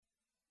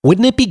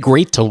Wouldn't it be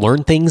great to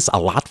learn things a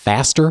lot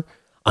faster?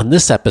 On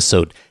this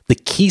episode, the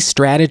key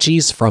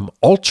strategies from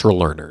ultra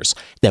learners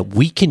that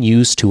we can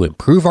use to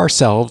improve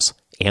ourselves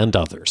and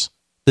others.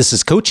 This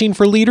is Coaching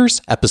for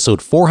Leaders, episode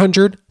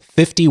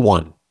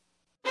 451.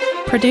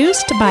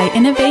 Produced by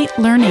Innovate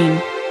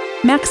Learning,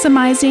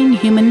 maximizing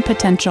human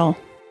potential.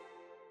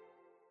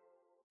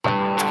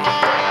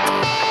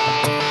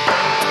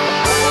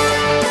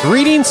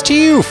 Greetings to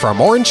you from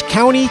Orange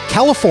County,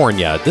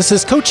 California. This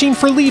is Coaching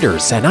for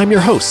Leaders, and I'm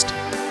your host,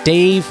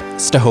 Dave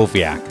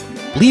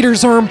Stachowiak.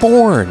 Leaders aren't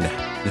born,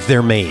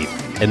 they're made.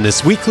 And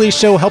this weekly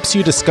show helps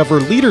you discover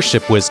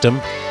leadership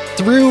wisdom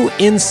through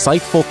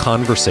insightful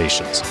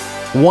conversations.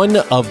 One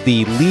of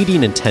the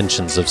leading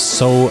intentions of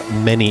so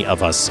many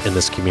of us in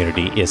this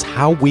community is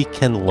how we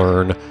can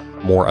learn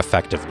more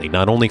effectively,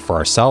 not only for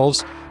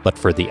ourselves, but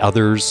for the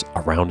others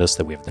around us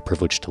that we have the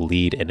privilege to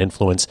lead and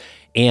influence,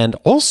 and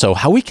also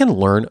how we can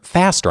learn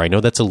faster. I know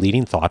that's a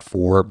leading thought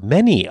for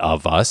many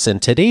of us,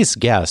 and today's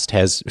guest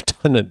has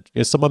done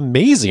some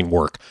amazing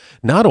work,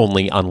 not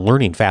only on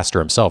learning faster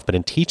himself, but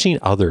in teaching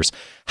others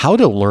how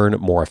to learn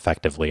more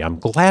effectively. I'm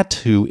glad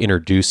to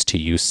introduce to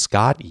you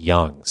Scott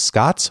Young.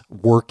 Scott's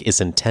work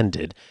is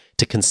intended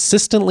to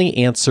consistently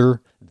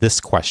answer this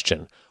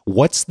question: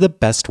 what's the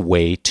best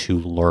way to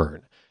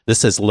learn?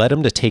 This has led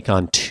him to take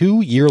on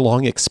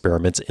 2-year-long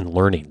experiments in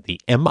learning, the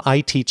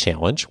MIT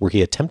Challenge, where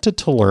he attempted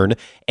to learn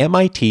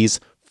MIT's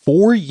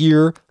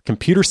 4-year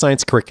computer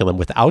science curriculum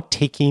without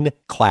taking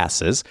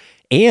classes,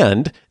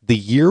 and the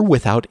Year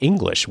Without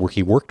English, where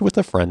he worked with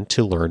a friend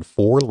to learn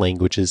 4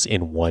 languages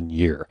in 1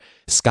 year.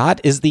 Scott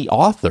is the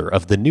author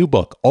of the new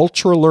book,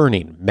 Ultra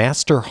Learning: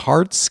 Master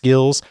Hard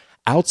Skills,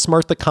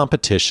 Outsmart the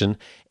Competition,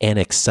 and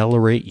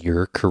Accelerate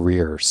Your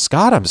Career.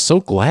 Scott, I'm so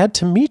glad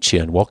to meet you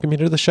and welcome you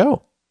to the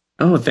show.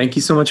 Oh, thank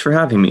you so much for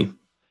having me.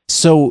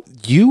 So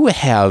you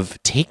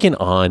have taken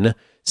on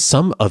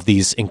some of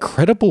these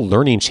incredible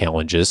learning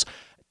challenges.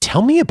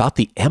 Tell me about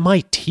the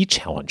MIT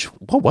Challenge.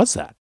 What was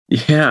that?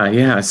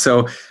 Yeah.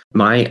 So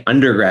my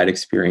undergrad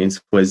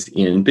experience was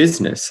in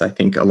business. I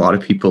think a lot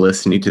of people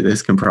listening to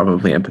this can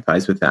probably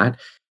empathize with that.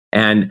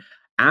 And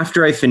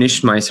after I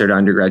finished my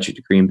undergraduate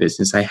degree in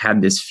business, I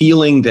had this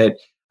feeling that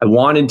I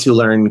wanted to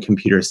learn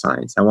computer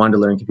science. I wanted to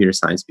learn computer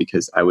science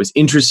because I was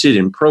interested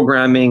in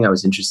programming. I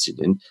was interested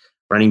in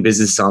running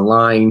business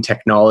online,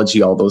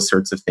 technology, all those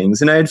sorts of things.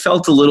 And I had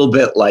felt a little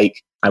bit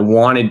like I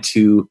wanted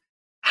to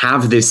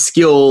have this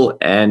skill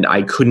and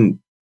I couldn't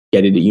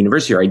get it at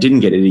university, or I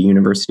didn't get it at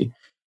university.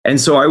 And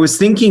so I was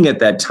thinking at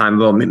that time,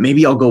 well,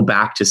 maybe I'll go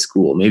back to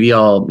school. Maybe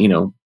I'll,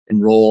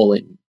 enroll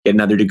and get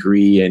another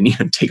degree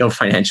and take out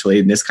financial aid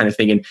and this kind of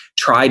thing and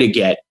try to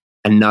get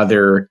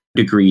another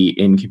degree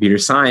in computer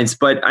science.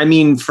 But I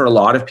mean, for a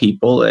lot of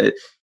people,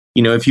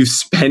 if you've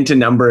spent a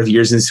number of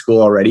years in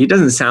school already, it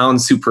doesn't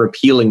sound super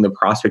appealing, the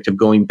prospect of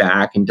going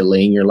back and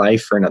delaying your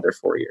life for another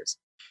 4 years.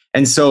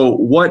 And so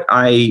what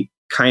I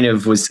kind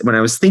of was, when I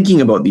was thinking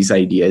about these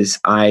ideas,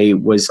 I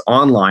was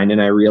online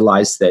and I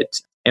realized that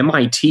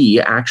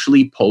MIT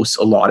actually posts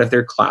a lot of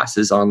their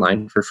classes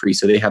online for free.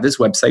 So they have this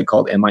website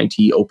called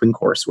MIT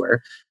OpenCourseWare,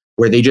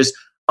 where they just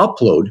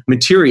upload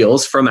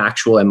materials from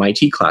actual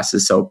MIT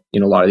classes. So, a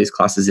lot of these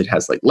classes, it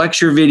has like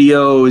lecture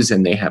videos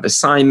and they have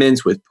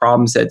assignments with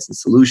problem sets and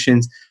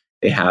solutions.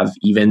 They have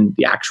even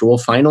the actual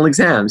final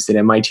exams that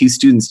MIT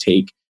students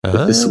take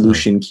with the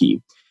solution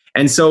key.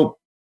 And so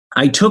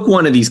I took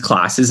one of these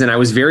classes and I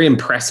was very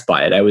impressed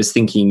by it. I was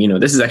thinking,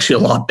 this is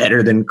actually a lot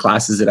better than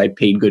classes that I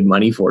paid good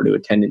money for to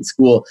attend in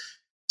school.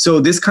 So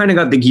this kind of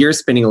got the gears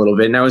spinning a little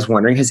bit. And I was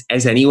wondering, has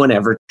anyone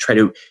ever tried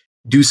to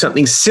do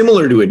something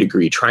similar to a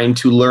degree, trying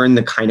to learn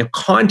the kind of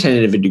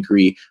content of a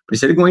degree, but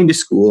instead of going to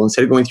school,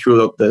 instead of going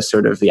through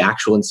the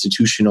actual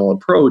institutional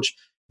approach,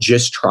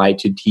 just try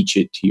to teach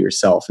it to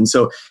yourself. And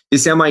so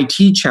this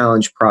MIT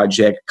Challenge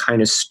project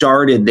kind of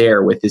started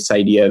there with this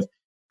idea of,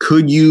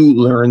 could you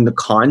learn the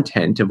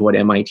content of what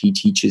MIT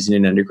teaches in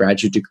an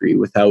undergraduate degree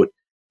without,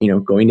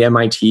 going to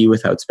MIT,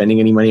 without spending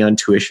any money on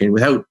tuition,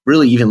 without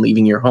really even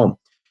leaving your home?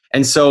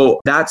 And so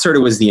that sort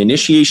of was the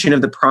initiation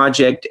of the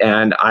project.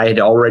 And I had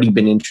already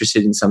been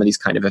interested in some of these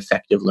kind of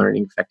effective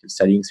learning, effective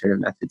studying sort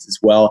of methods as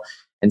well.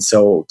 And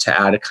so to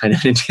add a kind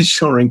of an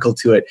additional wrinkle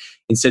to it,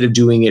 instead of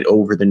doing it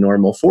over the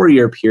normal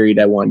 4-year period,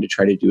 I wanted to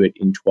try to do it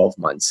in 12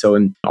 months. So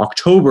in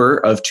October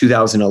of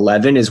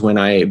 2011 is when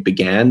I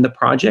began the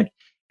project.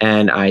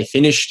 And I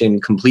finished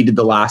and completed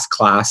the last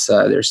class.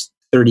 There's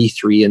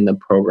 33 in the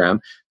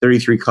program,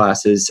 33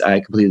 classes. I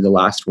completed the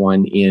last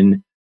one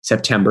in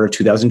September of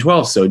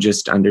 2012. So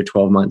just under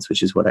 12 months,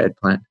 which is what I had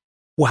planned.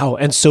 Wow.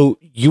 And so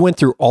you went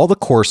through all the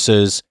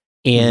courses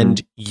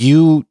and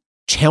you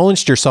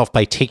challenged yourself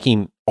by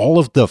taking all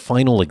of the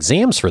final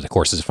exams for the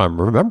courses, if I'm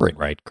remembering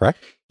right,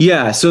 correct?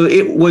 Yeah. So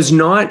it was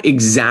not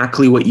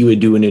exactly what you would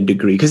do in a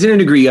degree, because in a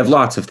degree, you have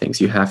lots of things.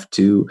 You have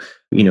to,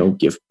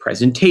 give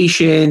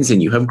presentations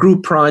and you have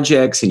group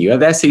projects and you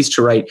have essays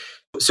to write.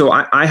 So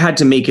I had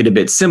to make it a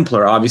bit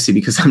simpler, obviously,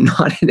 because I'm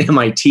not at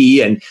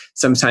MIT and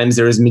sometimes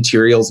there is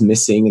materials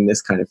missing and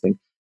this kind of thing.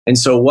 And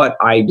so what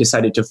I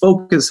decided to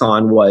focus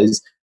on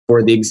was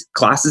for the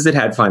classes that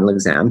had final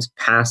exams,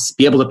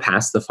 be able to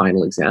pass the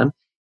final exam.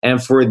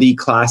 And for the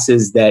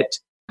classes that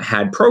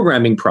had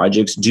programming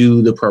projects,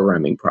 do the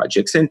programming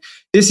projects. And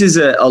this is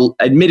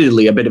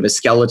admittedly a bit of a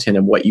skeleton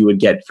of what you would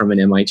get from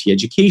an MIT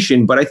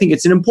education, but I think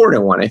it's an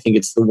important one. I think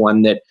it's the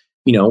one that,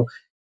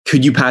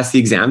 could you pass the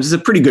exams is a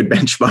pretty good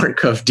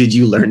benchmark of did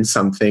you learn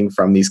something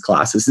from these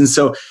classes? And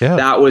so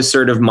that was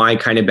sort of my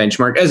kind of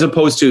benchmark, as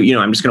opposed to,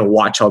 I'm just going to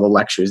watch all the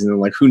lectures and then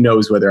like, who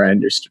knows whether I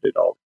understood it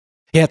all.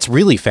 Yeah, it's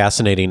really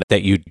fascinating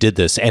that you did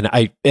this. And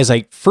as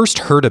I first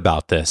heard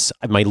about this,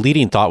 my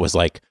leading thought was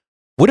like,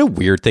 what a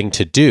weird thing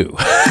to do.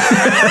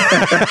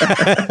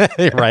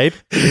 Right?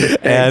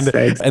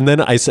 Thanks. And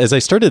then as I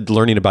started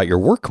learning about your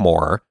work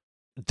more,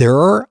 there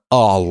are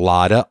a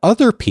lot of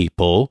other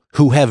people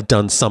who have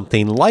done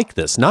something like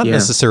this, not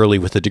necessarily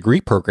with a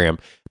degree program,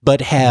 but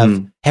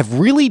have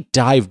really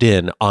dived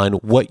in on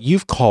what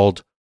you've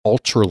called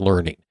ultra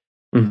learning.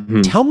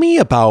 Mm-hmm. Tell me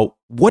about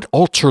what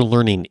ultra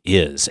learning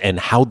is and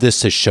how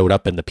this has showed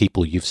up in the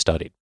people you've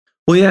studied.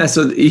 Well, yeah,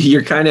 so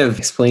you're kind of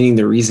explaining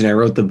the reason I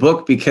wrote the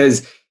book,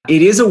 because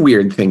it is a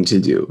weird thing to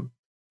do.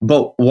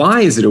 But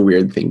why is it a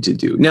weird thing to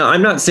do? Now,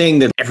 I'm not saying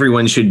that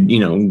everyone should,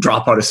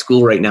 drop out of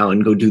school right now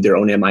and go do their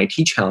own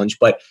MIT challenge.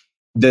 But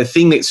the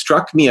thing that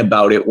struck me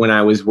about it when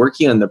I was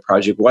working on the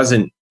project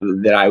wasn't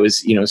that I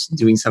was,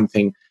 doing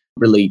something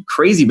really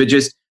crazy, but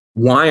just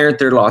why aren't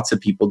there lots of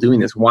people doing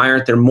this? Why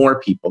aren't there more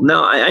people?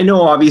 Now, I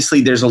know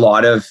obviously there's a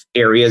lot of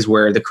areas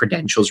where the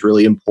credential is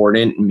really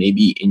important. And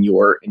maybe in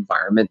your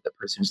environment, the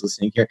person who's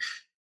listening here,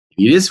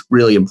 it is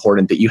really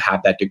important that you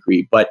have that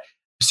degree. But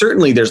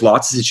certainly, there's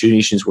lots of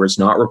situations where it's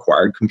not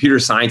required. Computer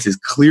science is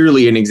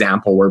clearly an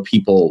example where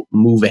people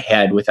move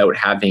ahead without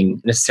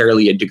having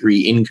necessarily a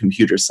degree in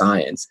computer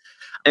science.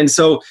 And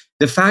so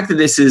the fact that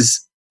this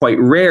is quite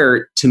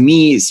rare, to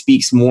me,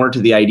 speaks more to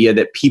the idea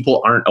that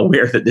people aren't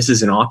aware that this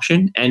is an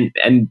option. And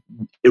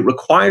it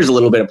requires a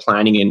little bit of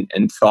planning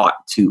and thought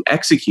to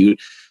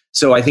execute.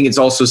 So I think it's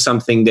also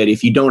something that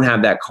if you don't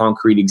have that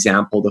concrete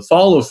example to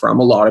follow from,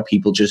 a lot of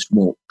people just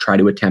won't try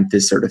to attempt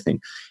this sort of thing.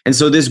 And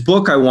so this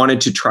book, I wanted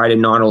to try to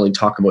not only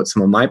talk about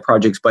some of my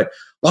projects, but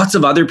lots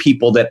of other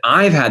people that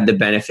I've had the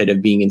benefit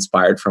of being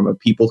inspired from, of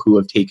people who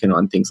have taken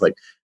on things like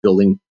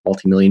building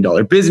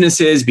multi-million-dollar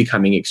businesses,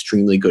 becoming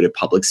extremely good at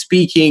public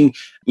speaking,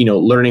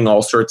 learning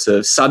all sorts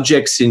of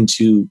subjects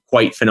into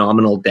quite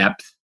phenomenal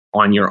depth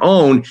on your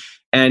own,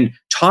 and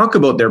talk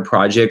about their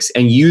projects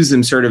and use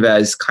them sort of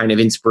as kind of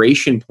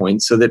inspiration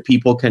points so that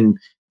people can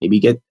maybe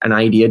get an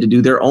idea to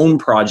do their own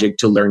project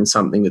to learn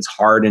something that's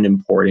hard and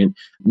important,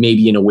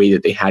 maybe in a way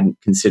that they hadn't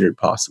considered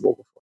possible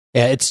before.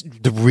 Yeah, it's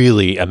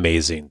really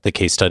amazing, the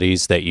case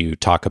studies that you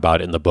talk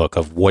about in the book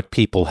of what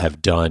people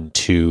have done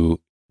to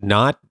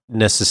not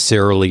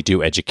necessarily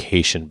do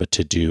education, but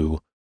to do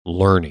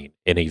learning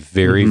in a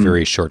very,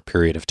 very short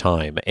period of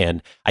time.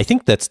 And I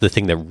think that's the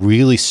thing that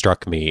really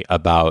struck me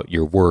about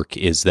your work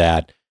is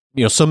that,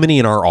 so many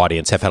in our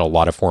audience have had a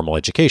lot of formal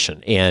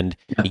education. And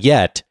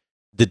yet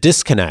the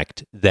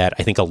disconnect that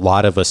I think a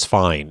lot of us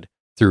find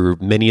through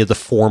many of the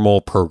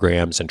formal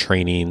programs and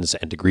trainings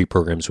and degree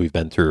programs we've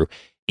been through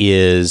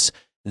is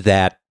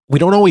that we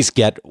don't always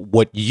get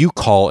what you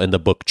call in the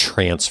book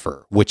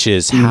transfer, which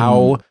is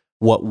how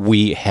what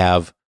we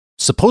have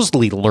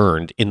supposedly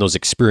learned in those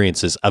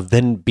experiences of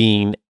then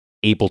being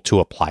able to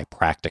apply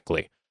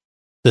practically.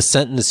 The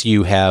sentence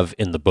you have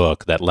in the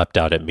book that leapt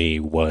out at me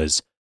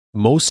was,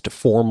 most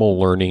formal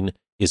learning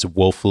is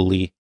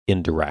woefully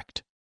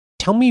indirect.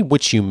 Tell me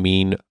what you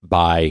mean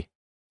by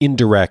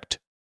indirect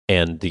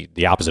and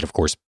the opposite, of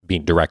course,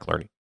 being direct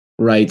learning.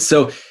 Right.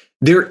 So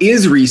there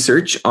is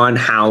research on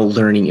how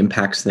learning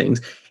impacts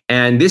things.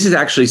 And this is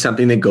actually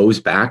something that goes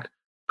back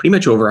pretty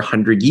much over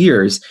 100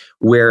 years,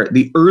 where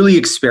the early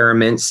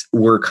experiments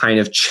were kind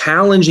of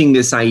challenging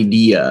this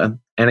idea.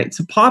 And it's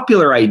a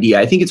popular idea.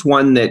 I think it's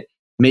one that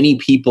many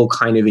people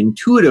kind of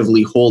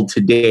intuitively hold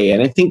today.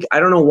 And I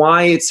don't know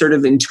why it sort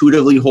of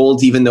intuitively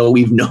holds, even though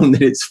we've known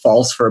that it's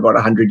false for about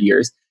 100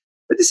 years.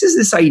 But this is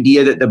this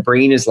idea that the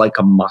brain is like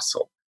a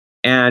muscle.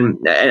 And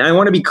I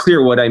want to be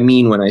clear what I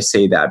mean when I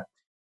say that.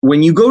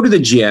 When you go to the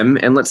gym,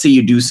 and let's say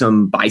you do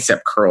some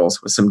bicep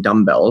curls with some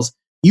dumbbells,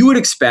 you would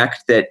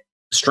expect that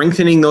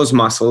strengthening those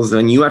muscles,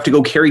 and you have to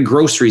go carry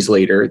groceries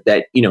later,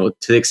 that, to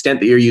the extent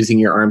that you're using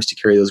your arms to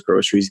carry those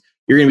groceries,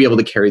 you're going to be able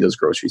to carry those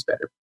groceries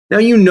better. Now,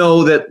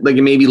 that like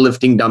maybe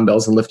lifting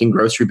dumbbells and lifting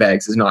grocery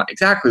bags is not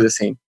exactly the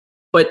same,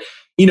 but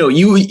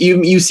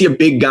you see a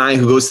big guy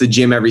who goes to the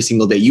gym every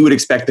single day, you would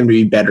expect them to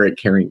be better at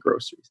carrying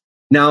groceries.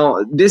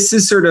 Now, this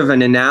is sort of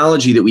an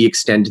analogy that we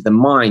extend to the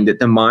mind, that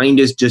the mind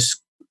is just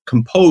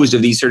composed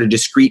of these sort of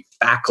discrete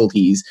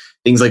faculties,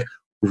 things like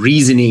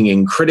reasoning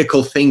and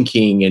critical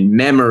thinking and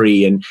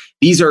memory. And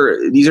these are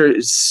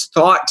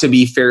thought to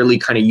be fairly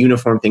kind of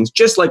uniform things,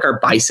 just like our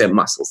bicep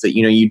muscles, that,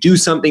 you do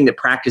something that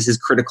practices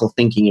critical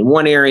thinking in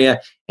one area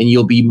and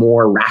you'll be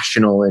more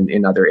rational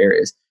in other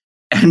areas.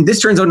 And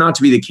this turns out not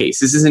to be the case.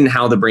 This isn't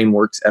how the brain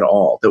works at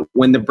all. That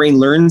when the brain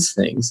learns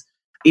things,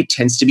 it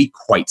tends to be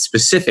quite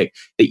specific,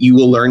 that you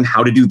will learn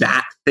how to do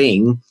that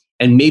thing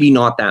and maybe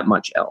not that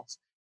much else.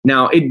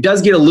 Now, it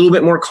does get a little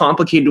bit more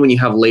complicated when you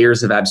have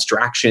layers of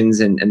abstractions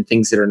and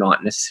things that are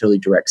not necessarily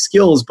direct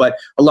skills, but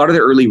a lot of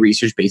the early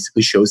research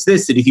basically shows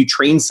this, that if you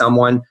train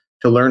someone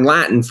to learn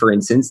Latin, for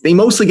instance, they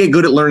mostly get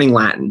good at learning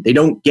Latin. They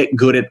don't get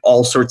good at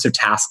all sorts of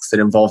tasks that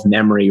involve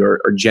memory or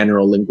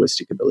general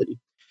linguistic ability.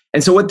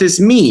 And so what this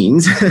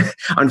means,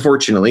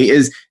 unfortunately,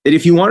 is that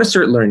if you want to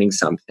start learning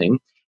something,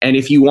 and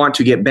if you want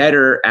to get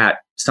better at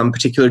some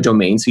particular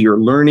domain, so you're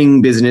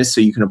learning business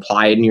so you can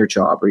apply it in your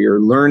job, or you're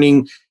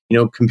learning,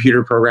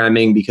 computer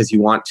programming because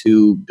you want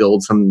to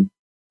build some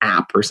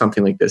app or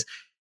something like this,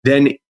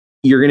 then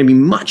you're going to be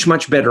much,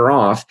 much better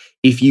off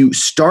if you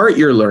start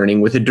your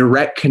learning with a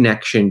direct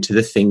connection to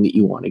the thing that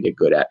you want to get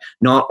good at.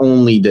 Not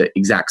only the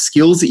exact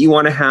skills that you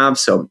want to have.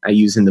 So I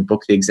use in the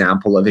book the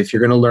example of, if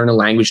you're going to learn a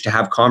language to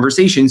have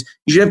conversations,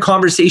 you should have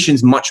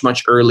conversations much,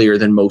 much earlier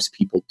than most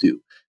people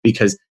do,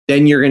 because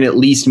then you're going to at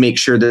least make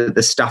sure that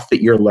the stuff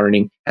that you're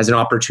learning has an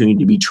opportunity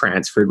to be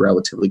transferred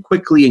relatively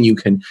quickly, and you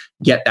can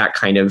get that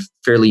kind of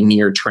fairly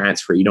near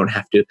transfer. You don't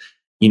have to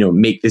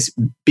make this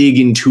big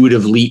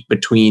intuitive leap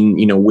between,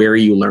 where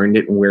you learned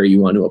it and where you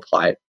want to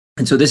apply it.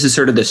 And so this is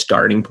sort of the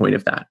starting point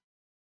of that.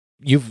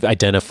 You've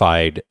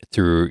identified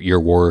through your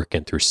work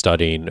and through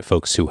studying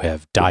folks who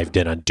have dived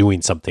in on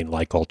doing something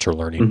like ultra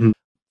learning,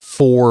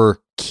 4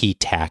 key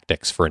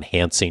tactics for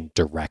enhancing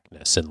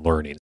directness in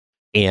learning.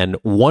 And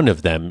one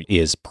of them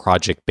is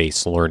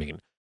project-based learning.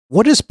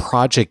 What does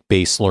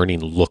project-based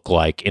learning look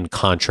like in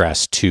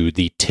contrast to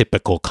the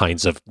typical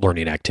kinds of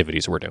learning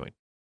activities we're doing?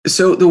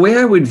 So the way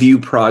I would view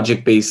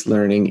project-based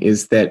learning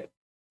is that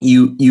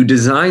you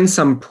design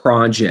some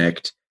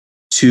project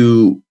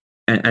to,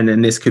 and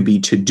then this could be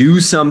to do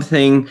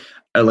something.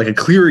 Like a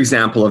clear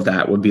example of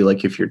that would be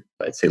like if you're,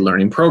 let's say,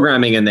 learning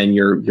programming, and then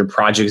your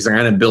project is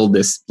going to build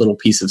this little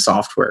piece of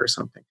software or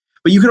something.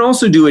 But you can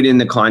also do it in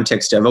the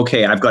context of,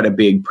 okay, I've got a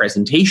big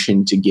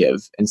presentation to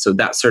give. And so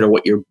that's sort of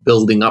what you're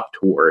building up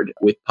toward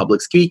with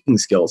public speaking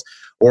skills.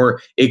 Or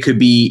it could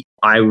be,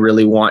 I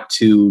really want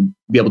to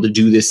be able to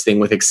do this thing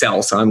with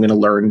Excel, so I'm going to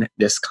learn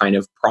this kind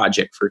of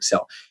project for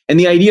Excel. And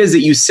the idea is that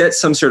you set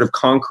some sort of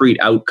concrete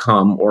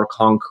outcome or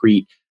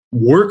concrete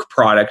work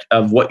product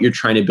of what you're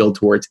trying to build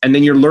towards. And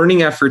then your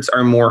learning efforts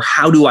are more,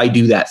 how do I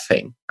do that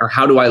thing? Or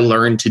how do I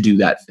learn to do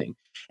that thing?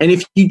 And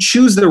if you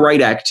choose the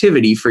right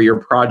activity for your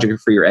project or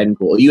for your end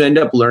goal, you end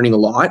up learning a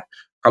lot,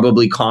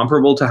 probably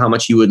comparable to how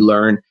much you would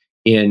learn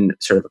in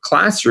sort of a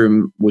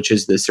classroom, which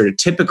is the sort of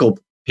typical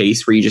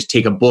pace where you just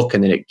take a book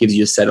and then it gives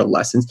you a set of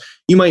lessons.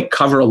 You might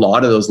cover a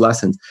lot of those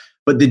lessons.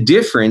 But the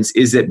difference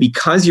is that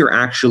because you're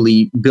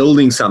actually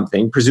building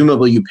something,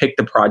 presumably you pick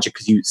the project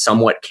because you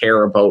somewhat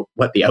care about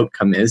what the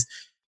outcome is,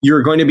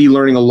 you're going to be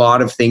learning a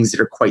lot of things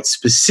that are quite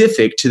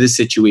specific to the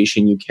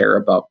situation you care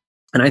about.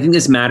 And I think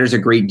this matters a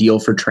great deal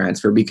for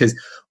transfer, because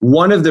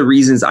one of the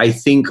reasons I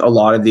think a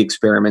lot of the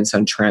experiments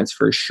on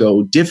transfer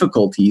show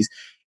difficulties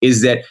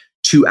is that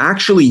to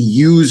actually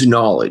use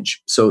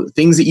knowledge, so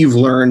things that you've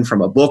learned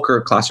from a book or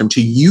a classroom,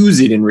 to use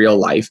it in real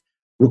life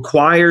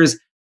requires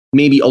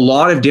maybe a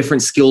lot of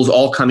different skills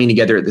all coming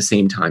together at the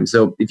same time.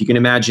 So if you can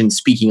imagine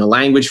speaking a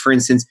language, for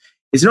instance,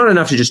 it's not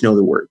enough to just know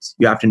the words.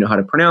 You have to know how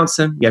to pronounce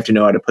them. You have to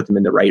know how to put them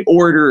in the right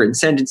order in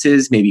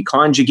sentences, maybe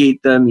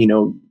conjugate them,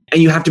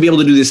 and you have to be able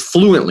to do this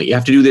fluently. You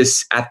have to do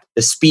this at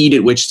the speed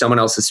at which someone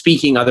else is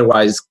speaking.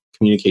 Otherwise,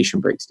 communication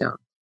breaks down.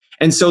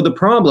 And so the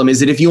problem is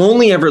that if you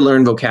only ever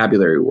learn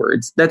vocabulary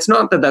words, that's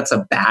not that that's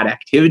a bad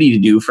activity to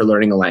do for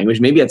learning a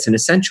language. Maybe that's an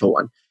essential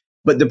one.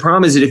 But the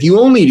problem is that if you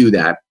only do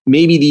that,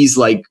 maybe these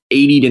like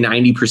 80 to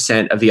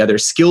 90% of the other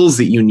skills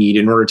that you need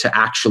in order to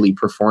actually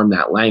perform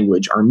that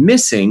language are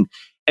missing.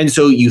 And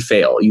so you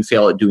fail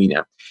at doing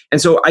that. And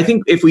so I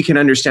think if we can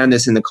understand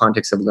this in the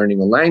context of learning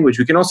a language,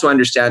 we can also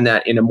understand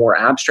that in a more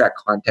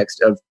abstract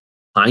context of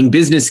applying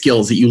business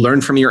skills that you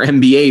learn from your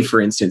MBA,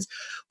 for instance.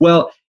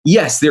 Well,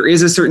 yes, there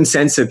is a certain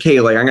sense of, okay,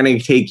 like I'm going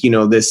to take,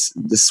 this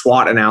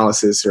SWOT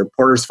analysis or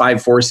Porter's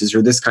 5 forces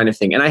or this kind of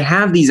thing. And I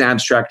have these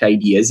abstract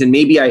ideas, and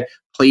maybe I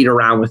played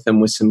around with them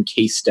with some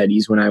case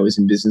studies when I was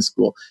in business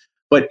school.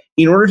 But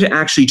in order to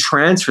actually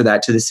transfer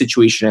that to the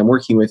situation I'm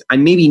working with, I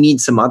maybe need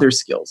some other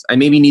skills. I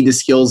maybe need the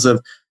skills of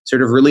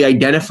sort of really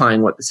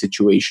identifying what the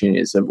situation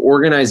is, of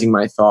organizing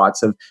my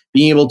thoughts, of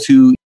being able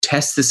to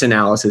test this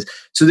analysis.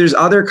 So there's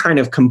other kind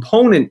of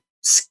component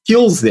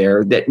skills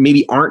there that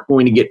maybe aren't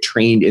going to get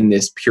trained in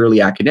this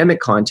purely academic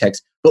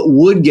context, but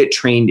would get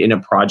trained in a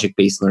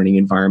project-based learning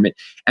environment.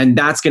 And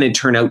that's going to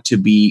turn out to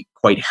be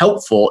quite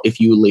helpful if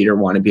you later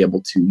want to be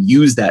able to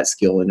use that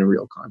skill in a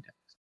real context.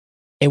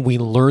 And we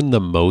learn the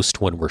most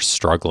when we're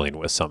struggling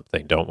with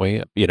something, don't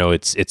we?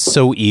 It's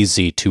so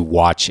easy to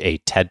watch a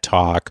TED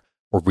Talk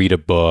or read a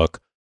book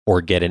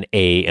or get an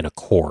A in a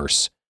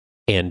course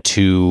and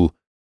to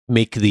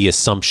make the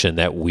assumption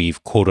that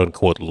we've quote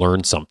unquote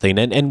learned something.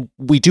 And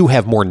we do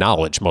have more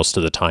knowledge most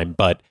of the time,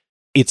 but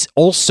it's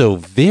also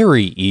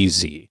very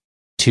easy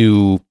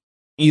to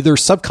either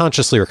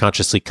subconsciously or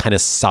consciously kind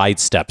of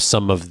sidestep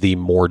some of the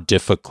more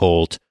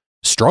difficult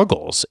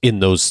struggles in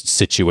those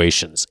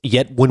situations.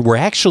 Yet when we're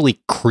actually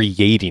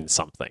creating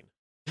something,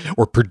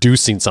 or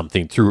producing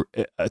something through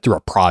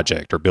a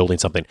project or building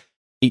something,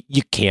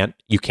 you can't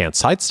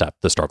sidestep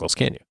the struggles,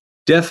 can you?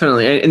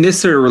 Definitely. And this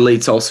sort of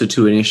relates also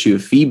to an issue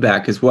of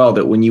feedback as well,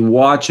 that when you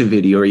watch a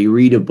video or you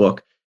read a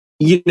book,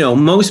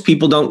 most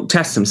people don't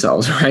test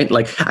themselves, right?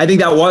 Like, I think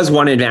that was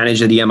one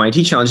advantage of the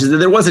MIT challenge, is that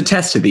there was a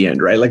test at the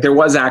end, right? Like, there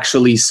was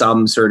actually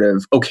some sort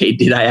of, okay,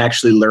 did I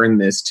actually learn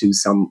this to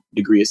some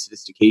degree of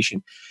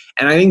sophistication?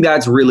 And I think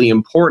that's really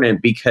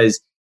important,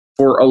 because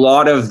for a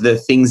lot of the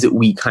things that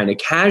we kind of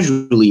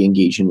casually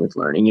engage in with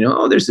learning,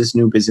 there's this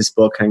new business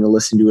book, I'm going to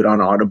listen to it on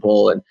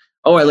Audible, and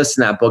I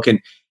listened to that book, and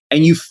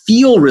you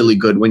feel really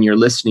good when you're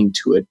listening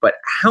to it, but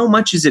how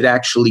much is it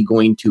actually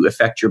going to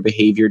affect your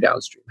behavior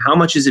downstream? How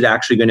much is it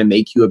actually going to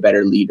make you a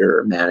better leader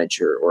or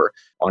manager or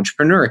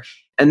entrepreneur?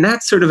 And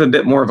that's sort of a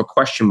bit more of a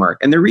question mark.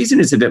 And the reason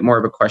it's a bit more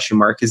of a question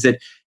mark is that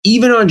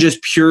even on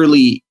just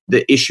purely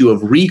the issue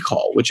of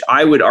recall, which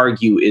I would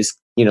argue is,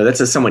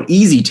 that's a somewhat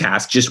easy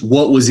task, just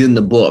what was in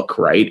the book,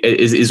 right,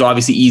 is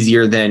obviously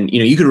easier than,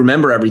 you could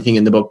remember everything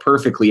in the book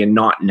perfectly and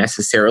not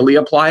necessarily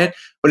apply it,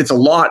 but it's a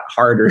lot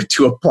harder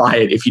to apply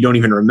it if you don't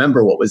even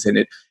remember what was in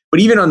it.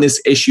 But even on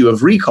this issue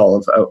of recall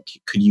of,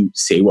 could you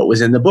say what was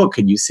in the book?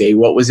 Could you say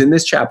what was in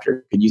this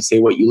chapter? Could you say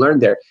what you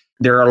learned there?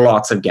 There are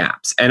lots of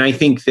gaps. And I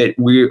think that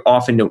we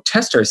often don't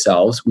test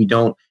ourselves. We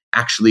don't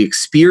actually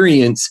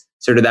experience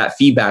sort of that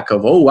feedback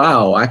of, oh,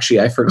 wow, actually,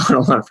 I forgot a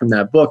lot from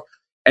that book.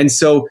 And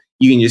so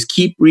you can just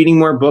keep reading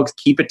more books,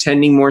 keep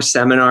attending more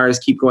seminars,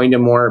 keep going to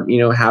more,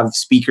 have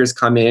speakers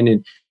come in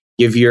and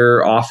give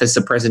your office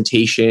a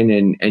presentation,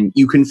 and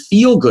you can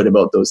feel good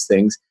about those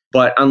things.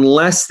 But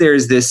unless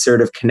there's this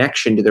sort of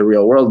connection to the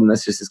real world,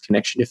 unless there's this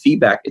connection to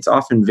feedback, it's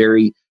often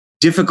very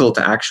difficult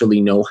to actually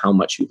know how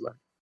much you've learned.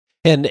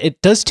 And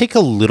it does take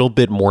a little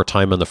bit more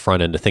time on the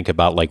front end to think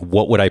about, like,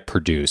 what would I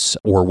produce,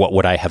 or what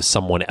would I have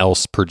someone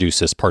else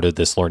produce as part of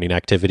this learning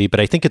activity? But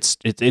I think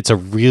it's a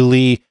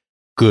really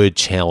good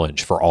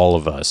challenge for all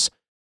of us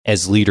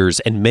as leaders,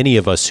 and many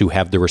of us who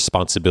have the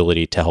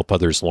responsibility to help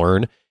others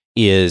learn,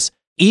 is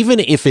even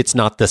if it's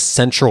not the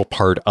central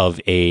part of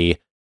a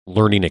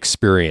learning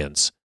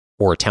experience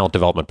or a talent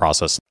development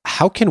process,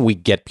 how can we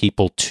get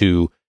people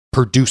to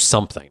produce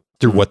something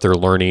through what they're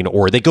learning,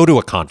 or they go to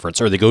a conference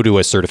or they go to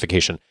a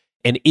certification?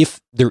 And if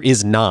there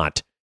is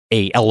not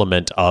a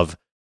element of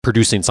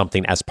producing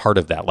something as part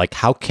of that, like,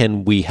 how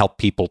can we help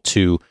people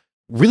to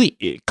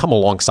really come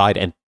alongside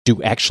and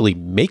to actually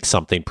make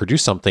something,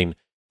 produce something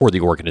for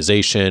the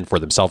organization, for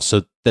themselves,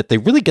 so that they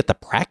really get the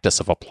practice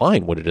of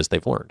applying what it is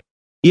they've learned?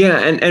 Yeah,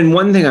 and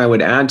one thing I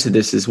would add to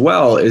this as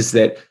well is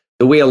that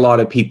the way a lot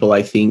of people,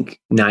 I think,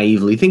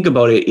 naively think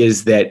about it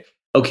is that,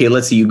 okay,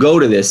 let's say you go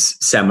to this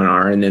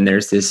seminar and then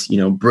there's this,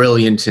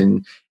 brilliant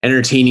and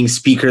entertaining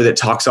speaker that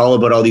talks all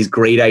about all these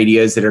great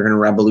ideas that are going to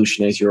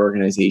revolutionize your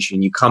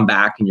organization. You come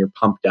back and you're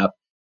pumped up.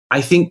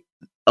 I think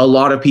a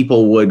lot of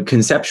people would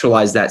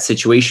conceptualize that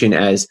situation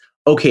as,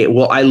 okay,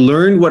 well, I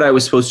learned what I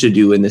was supposed to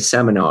do in the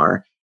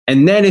seminar,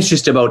 and then it's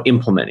just about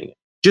implementing it.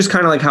 Just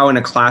kind of like how in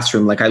a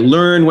classroom, like, I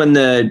learned when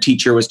the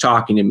teacher was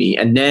talking to me,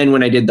 and then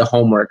when I did the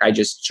homework, I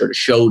just sort of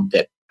showed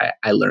that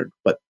I learned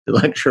what the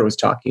lecturer was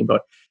talking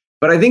about.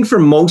 But I think for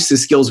most of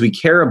the skills we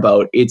care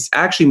about, it's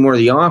actually more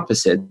the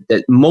opposite,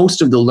 that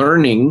most of the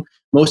learning,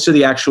 most of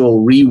the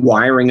actual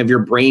rewiring of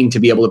your brain to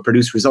be able to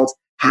produce results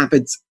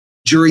happens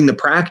during the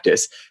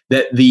practice.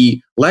 That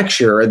the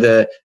lecture or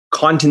the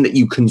content that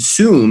you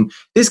consume,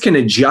 this can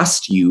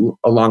adjust you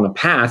along a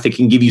path. It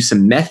can give you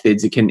some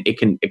methods. It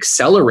can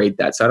accelerate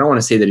that. So I don't want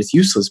to say that it's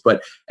useless,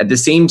 but at the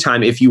same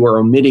time, if you are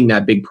omitting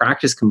that big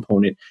practice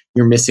component,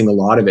 you're missing a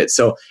lot of it.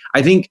 So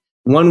I think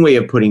one way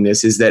of putting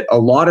this is that a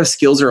lot of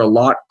skills are a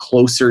lot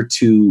closer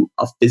to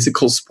a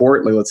physical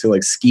sport, like, let's say,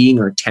 like skiing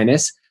or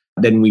tennis,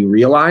 than we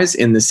realize,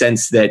 in the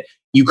sense that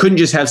you couldn't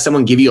just have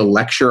someone give you a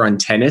lecture on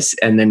tennis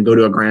and then go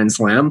to a Grand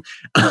Slam.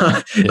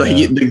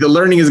 The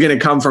learning is going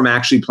to come from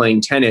actually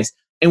playing tennis.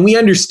 And we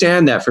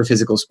understand that for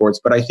physical sports,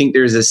 but I think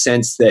there's a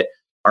sense that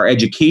our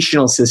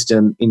educational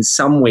system in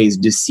some ways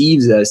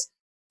deceives us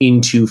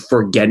into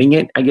forgetting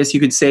it, I guess you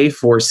could say,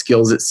 for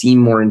skills that seem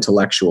more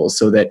intellectual.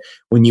 So that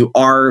when you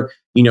are,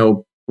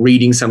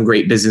 reading some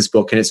great business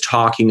book and it's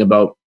talking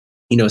about,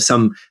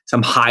 some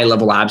high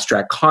level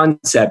abstract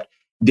concept,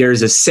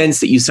 there's a sense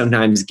that you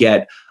sometimes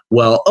get,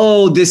 well,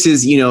 oh, this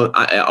is,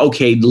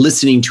 okay,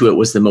 listening to it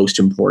was the most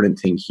important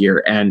thing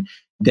here. And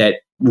that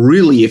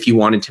really, if you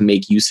wanted to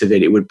make use of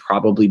it, it would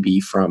probably be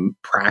from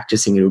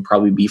practicing. It would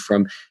probably be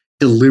from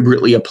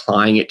deliberately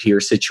applying it to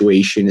your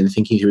situation and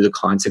thinking through the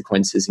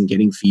consequences and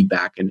getting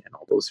feedback and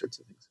all those sorts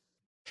of things.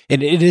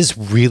 And it is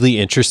really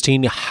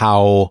interesting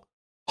how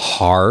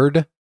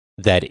hard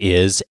that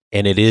is.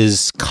 And it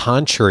is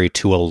contrary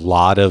to a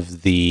lot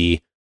of the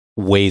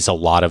ways a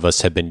lot of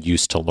us have been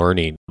used to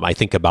learning. I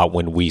think about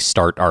when we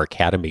start our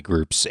academy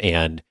groups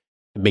and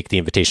make the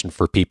invitation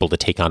for people to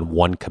take on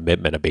one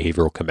commitment, a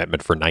behavioral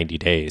commitment for 90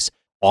 days.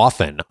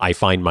 Often I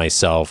find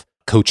myself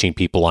coaching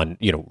people on,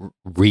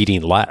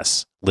 reading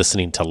less,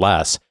 listening to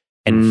less,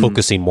 and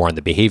focusing more on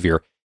the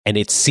behavior. And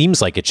it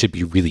seems like it should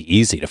be really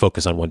easy to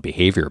focus on one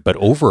behavior, but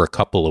over a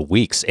couple of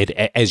weeks,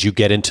 as you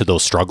get into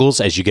those struggles,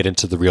 as you get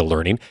into the real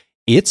learning,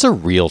 it's a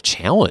real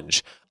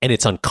challenge and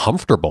it's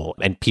uncomfortable.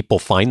 And people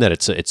find that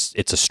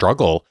it's a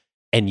struggle,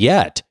 and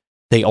yet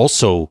they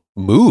also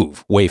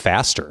move way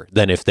faster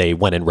than if they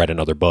went and read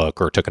another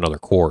book or took another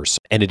course.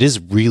 And it is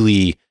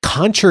really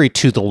contrary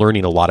to the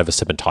learning a lot of us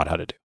have been taught how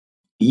to do.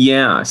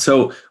 Yeah.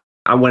 So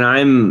when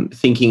I'm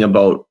thinking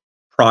about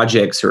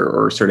projects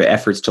or sort of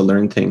efforts to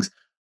learn things,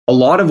 a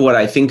lot of what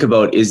I think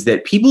about is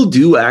that people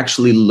do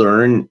actually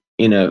learn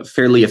in a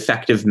fairly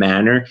effective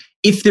manner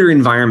if their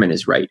environment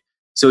is right.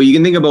 So you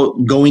can think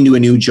about going to a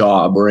new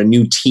job or a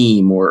new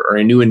team or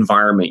a new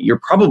environment. You're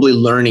probably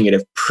learning at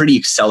a pretty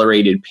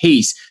accelerated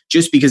pace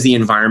just because the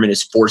environment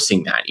is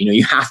forcing that.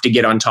 You have to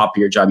get on top of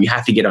your job. You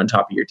have to get on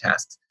top of your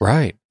tasks.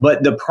 Right.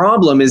 But the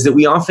problem is that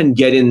we often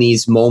get in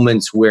these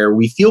moments where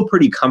we feel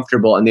pretty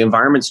comfortable and the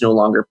environment's no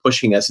longer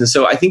pushing us. And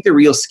so I think the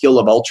real skill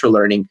of ultra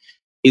learning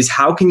is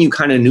how can you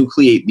kind of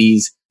nucleate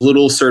these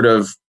little sort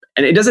of,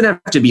 and it doesn't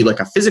have to be like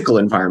a physical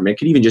environment. It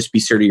could even just be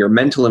sort of your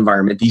mental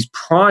environment, these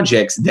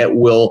projects that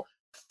will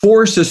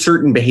force a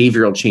certain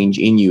behavioral change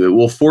in you. It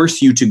will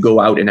force you to go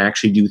out and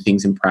actually do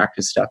things and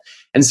practice stuff.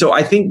 And so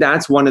I think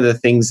that's one of the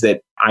things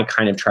that I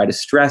kind of try to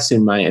stress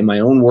in my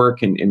own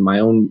work and in my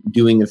own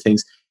doing of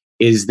things,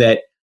 is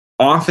that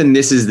often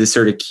this is the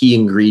sort of key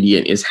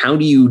ingredient, is how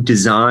do you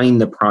design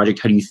the project?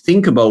 How do you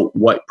think about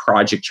what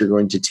project you're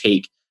going to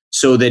take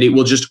so that it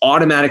will just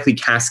automatically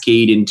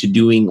cascade into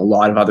doing a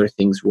lot of other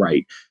things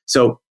right?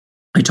 So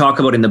I talk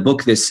about in the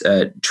book this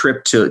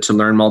trip to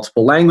learn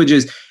multiple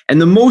languages.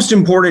 And the most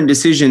important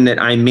decision that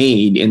I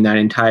made in that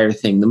entire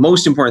thing, the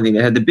most important thing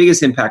that had the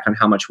biggest impact on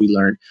how much we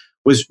learned,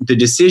 was the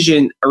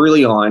decision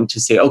early on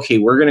to say, okay,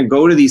 we're going to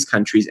go to these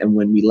countries. And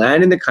when we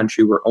land in the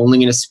country, we're only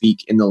going to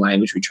speak in the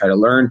language we try to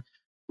learn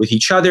with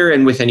each other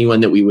and with anyone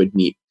that we would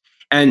meet.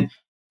 And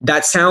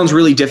that sounds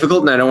really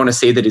difficult. And I don't want to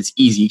say that it's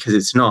easy, because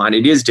it's not.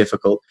 It is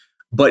difficult.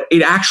 But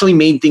it actually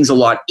made things a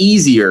lot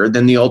easier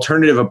than the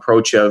alternative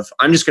approach of,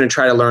 I'm just going to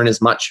try to learn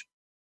as much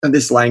of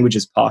this language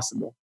as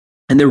possible.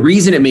 And the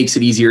reason it makes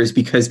it easier is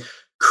because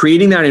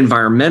creating that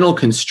environmental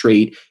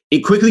constraint, it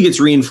quickly gets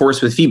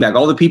reinforced with feedback.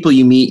 All the people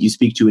you meet, you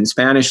speak to in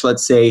Spanish,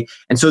 let's say,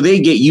 and so they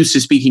get used to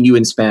speaking to you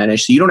in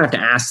Spanish. So you don't have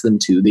to ask them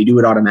to. They do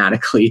it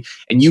automatically,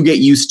 and you get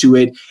used to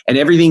it, and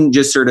everything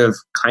just sort of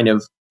kind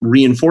of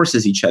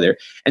reinforces each other.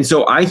 And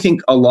so I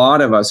think a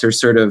lot of us are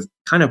sort of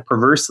kind of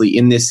perversely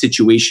in this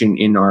situation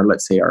in our,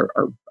 let's say,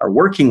 our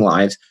working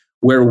lives,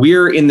 where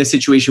we're in the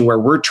situation where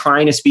we're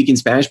trying to speak in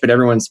Spanish, but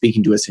everyone's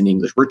speaking to us in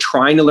English. We're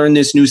trying to learn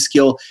this new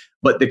skill,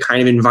 but the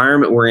kind of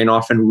environment we're in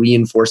often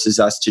reinforces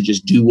us to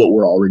just do what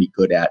we're already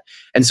good at.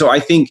 And so I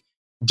think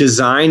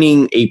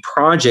designing a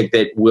project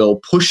that will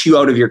push you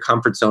out of your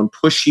comfort zone,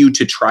 push you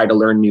to try to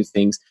learn new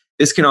things,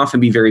 this can often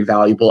be very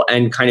valuable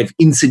and kind of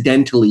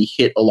incidentally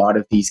hit a lot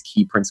of these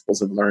key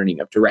principles of learning,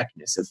 of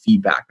directness, of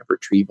feedback, of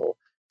retrieval,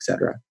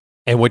 etc.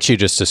 And what you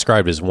just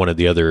described is one of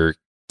the other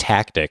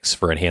tactics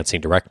for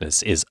enhancing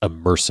directness is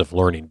immersive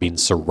learning, being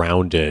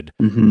surrounded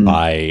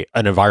by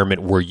an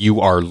environment where you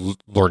are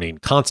learning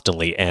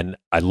constantly. And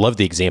I love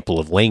the example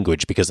of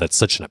language, because that's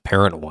such an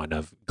apparent one,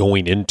 of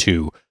going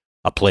into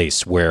a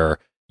place where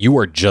you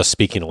are just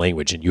speaking a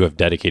language and you have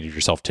dedicated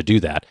yourself to do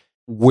that.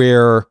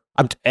 Where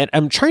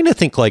I'm trying to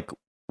think like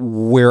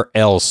where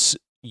else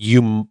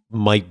you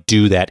might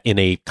do that in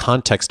a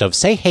context of,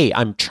 say, hey,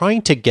 I'm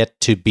trying to get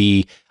to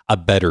be a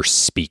better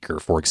speaker,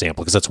 for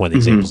example, because that's one of the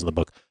examples in the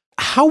book.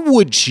 How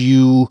would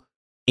you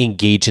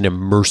engage an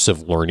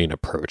immersive learning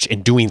approach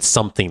in doing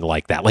something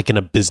like that, like in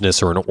a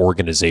business or an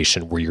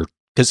organization where you're,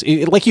 because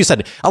like you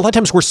said, a lot of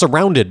times we're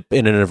surrounded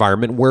in an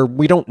environment where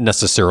we don't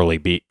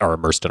necessarily are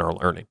immersed in our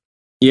learning.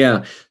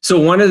 Yeah. So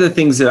one of the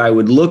things that I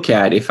would look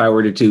at if I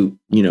were to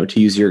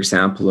use your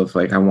example of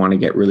like, I want to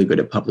get really good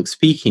at public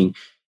speaking,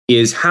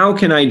 is how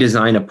can I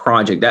design a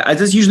project?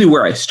 That's usually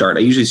where I start.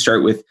 I usually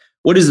start with,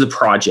 what is the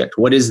project?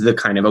 What is the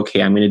kind of,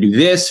 okay, I'm going to do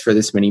this for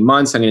this many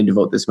months. I'm going to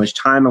devote this much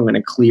time. I'm going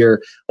to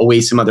clear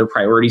away some other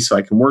priorities so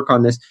I can work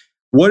on this.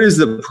 What is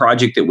the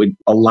project that would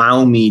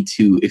allow me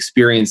to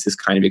experience this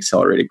kind of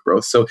accelerated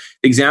growth? So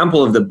the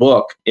example of the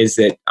book is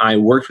that I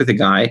worked with a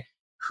guy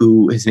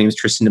who, his name is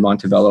Tristan de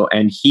Montevello,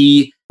 and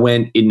he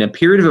went in a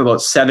period of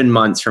about 7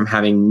 months from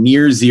having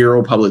near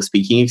zero public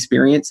speaking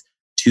experience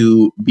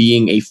to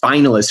being a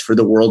finalist for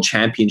the World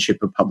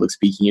Championship of Public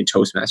Speaking at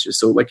Toastmasters.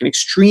 So like an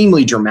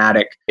extremely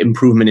dramatic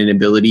improvement in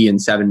ability in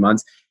 7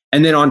 months.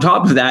 And then on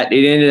top of that,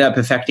 it ended up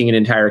affecting an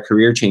entire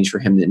career change for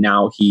him, that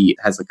now he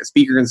has like a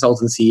speaker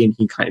consultancy, and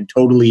he kind of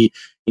totally,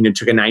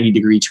 took a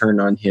 90-degree turn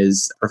on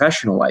his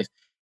professional life.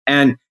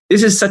 And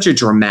this is such a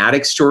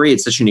dramatic story.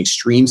 It's such an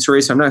extreme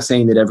story. So I'm not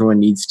saying that everyone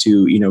needs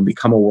to,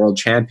 become a world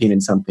champion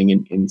in something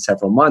in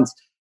several months.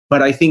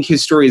 But I think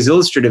his story is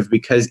illustrative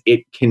because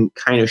it can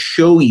kind of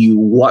show you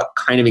what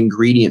kind of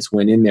ingredients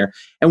went in there.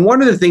 And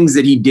one of the things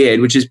that he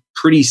did, which is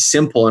pretty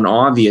simple and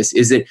obvious,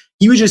 is that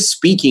he was just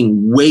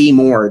speaking way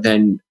more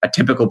than a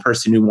typical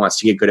person who wants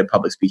to get good at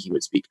public speaking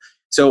would speak.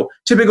 So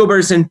typical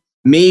person,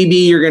 maybe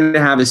you're going to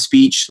have a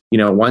speech,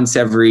 once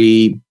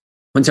every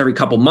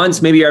couple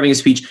months. Maybe you're having a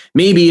speech.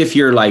 Maybe if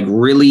you're like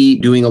really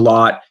doing a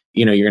lot,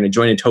 you're going to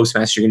join a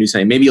Toastmaster, you're going to do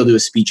something. Maybe you'll do a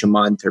speech a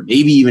month or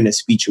maybe even a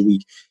speech a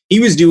week. He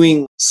was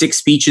doing 6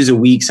 speeches a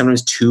week,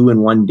 sometimes 2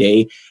 in one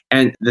day.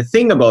 And the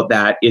thing about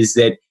that is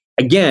that,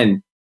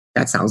 again,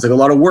 that sounds like a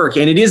lot of work,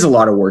 and it is a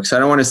lot of work. So I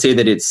don't want to say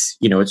that it's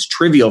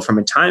trivial from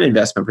a time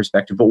investment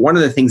perspective. But one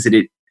of the things that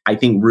it, I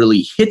think,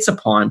 really hits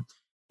upon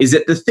is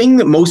that the thing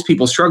that most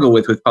people struggle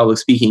with public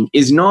speaking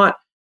is not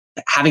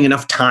having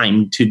enough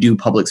time to do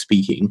public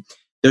speaking.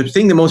 The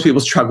thing that most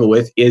people struggle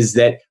with is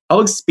that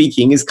public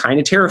speaking is kind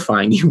of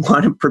terrifying. You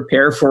want to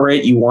prepare for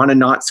it. You want to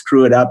not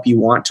screw it up. You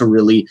want to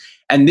really,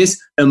 and this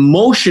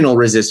emotional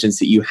resistance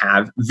that you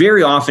have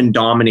very often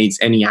dominates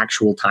any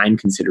actual time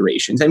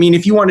considerations. I mean,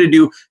 if you want to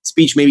do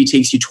speech, maybe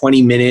takes you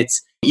 20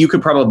 minutes, you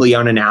could probably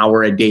on an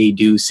hour a day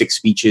do 6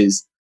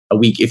 speeches a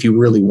week if you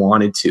really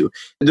wanted to.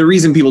 The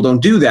reason people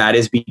don't do that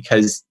is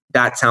because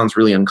that sounds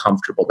really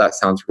uncomfortable. That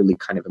sounds really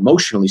kind of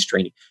emotionally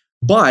straining.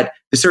 But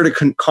the sort of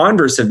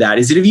converse of that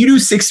is that if you do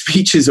 6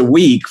 speeches a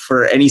week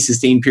for any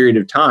sustained period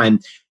of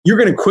time, you're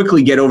going to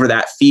quickly get over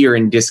that fear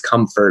and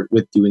discomfort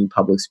with doing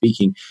public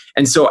speaking.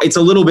 And so it's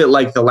a little bit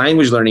like the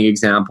language learning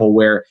example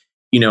where,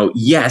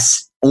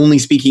 yes, only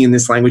speaking in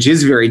this language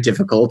is very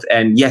difficult.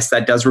 And yes,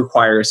 that does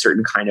require a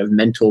certain kind of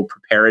mental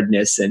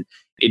preparedness, and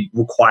it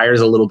requires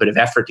a little bit of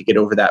effort to get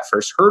over that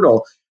first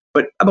hurdle.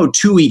 But about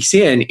 2 weeks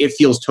in, it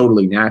feels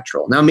totally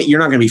natural. Now, you're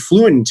not going to be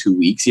fluent in 2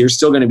 weeks. You're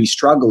still going to be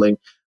struggling,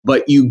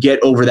 but you get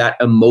over that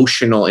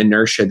emotional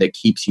inertia that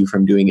keeps you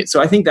from doing it.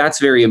 So I think that's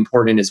very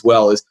important as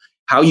well, is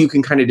how you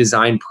can kind of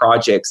design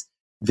projects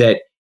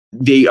that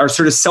they are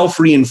sort of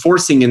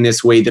self-reinforcing in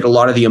this way, that a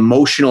lot of the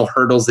emotional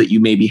hurdles that you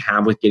maybe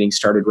have with getting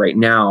started right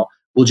now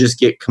will just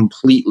get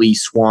completely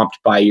swamped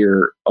by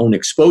your own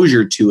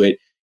exposure to it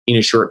in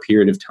a short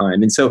period of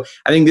time. And so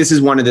I think this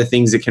is one of the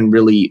things that can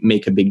really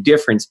make a big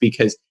difference,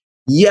 because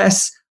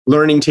yes,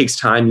 learning takes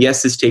time.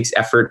 Yes, this takes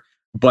effort.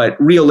 But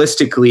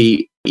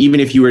realistically,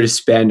 even if you were to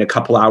spend a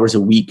couple hours a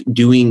week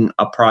doing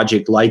a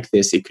project like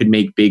this, it could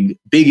make big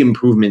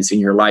improvements in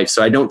your life.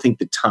 So I don't think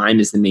the time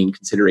is the main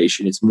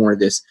consideration. It's more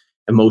this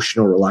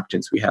emotional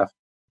reluctance we have.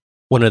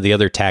 One of the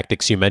other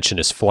tactics you mentioned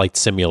is flight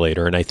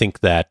simulator. And I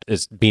think that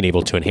is being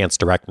able to enhance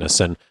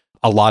directness. And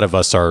a lot of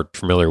us are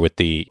familiar with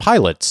the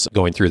pilots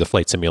going through the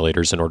flight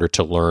simulators in order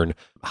to learn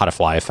how to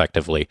fly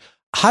effectively.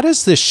 How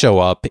does this show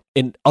up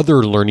in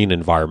other learning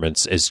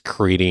environments as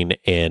creating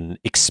an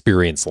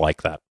experience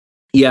like that?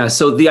 Yeah,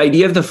 so the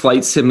idea of the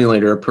flight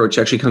simulator approach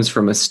actually comes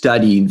from a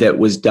study that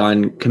was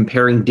done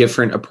comparing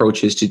different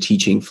approaches to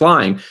teaching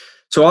flying.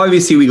 So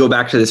obviously we go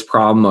back to this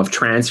problem of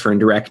transfer and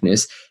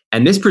directness,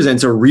 and this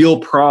presents a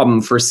real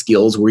problem for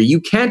skills where you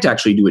can't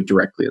actually do it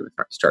directly at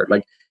the start.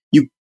 Like,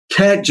 you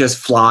can't just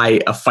fly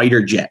a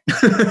fighter jet.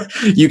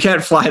 You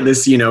can't fly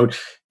this,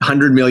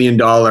 $100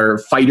 million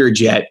fighter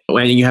jet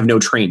when you have no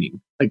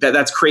training. Like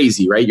that's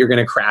crazy, right? You're going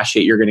to crash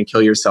it, you're going to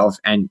kill yourself,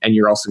 and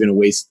you're also going to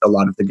waste a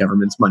lot of the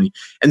government's money.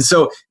 And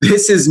so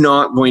this is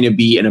not going to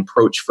be an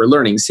approach for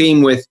learning.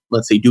 Same with,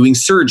 let's say, doing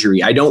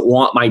surgery. I don't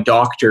want my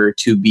doctor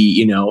to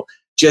be,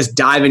 just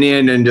diving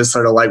in and just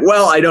sort of like,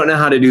 well, I don't know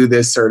how to do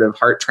this sort of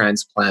heart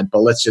transplant, but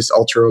let's just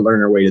ultra learn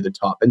our way to the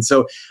top. And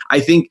so I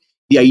think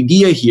the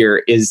idea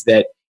here is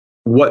that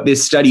what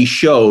this study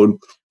showed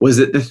was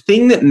that the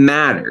thing that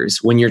matters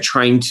when you're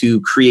trying to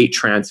create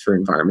transfer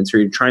environments, or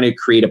you're trying to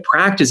create a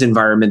practice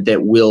environment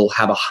that will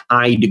have a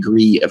high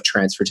degree of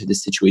transfer to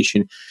this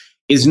situation,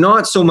 is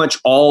not so much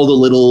all the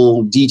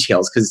little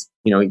details, because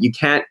you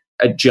can't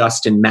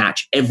adjust and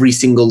match every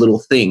single little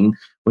thing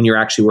when you're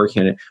actually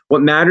working on it.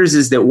 What matters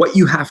is that what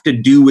you have to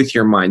do with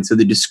your mind, so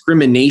the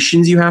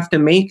discriminations you have to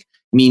make,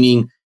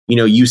 meaning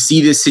you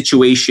see this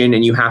situation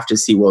and you have to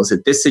see, well, is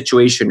it this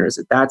situation or is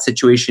it that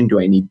situation? Do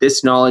I need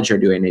this knowledge or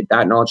do I need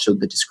that knowledge? So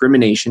the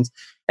discriminations,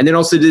 and then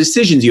also the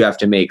decisions you have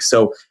to make.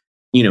 So,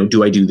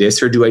 do I do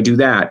this or do I do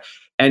that?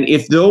 And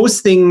if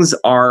those things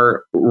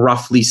are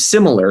roughly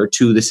similar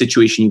to the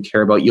situation you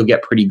care about, you'll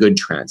get pretty good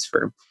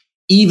transfer,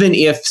 even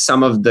if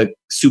some of the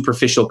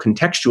superficial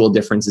contextual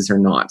differences are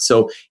not.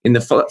 So in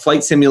the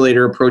flight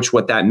simulator approach,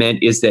 what that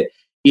meant is that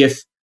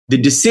if the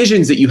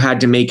decisions that you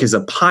had to make as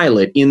a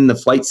pilot in the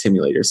flight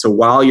simulator, so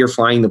while you're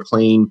flying the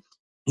plane,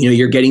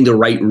 you're getting the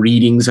right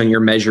readings on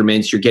your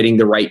measurements, you're getting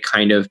the right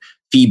kind of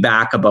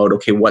feedback about,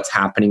 okay, what's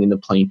happening in the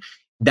plane,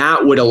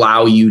 that would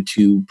allow you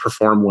to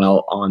perform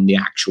well on the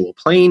actual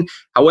plane.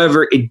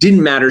 However, it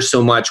didn't matter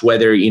so much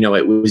whether,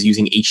 it was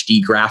using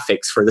HD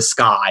graphics for the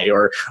sky,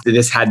 or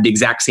this had the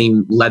exact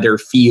same leather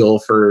feel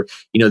for,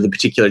 the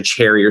particular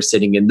chair you're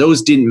sitting in.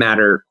 Those didn't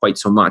matter quite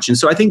so much. And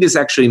so I think this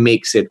actually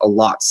makes it a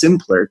lot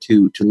simpler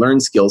to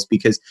learn skills,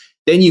 because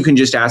then you can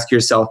just ask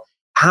yourself,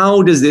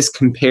 how does this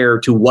compare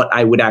to what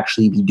I would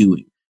actually be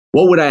doing?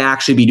 what would I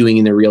actually be doing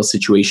in the real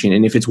situation?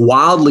 And if it's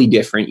wildly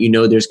different,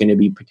 there's going to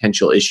be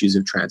potential issues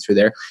of transfer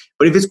there.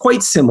 But if it's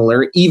quite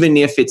similar, even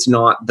if it's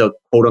not the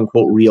quote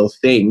unquote real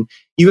thing,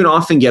 you can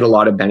often get a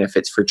lot of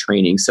benefits for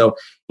training. So,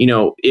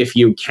 if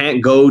you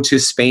can't go to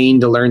Spain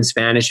to learn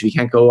Spanish, if you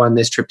can't go on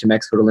this trip to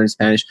Mexico to learn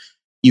Spanish,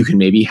 you can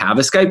maybe have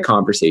a Skype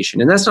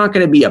conversation. And that's not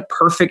going to be a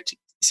perfect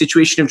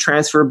situation of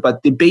transfer,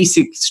 but the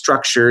basic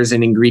structures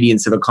and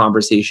ingredients of a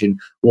conversation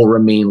will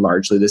remain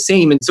largely the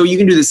same. And so you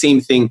can do the same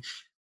thing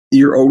in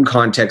your own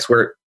context,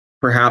 where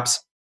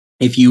perhaps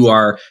if you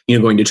are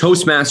going to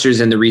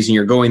Toastmasters and the reason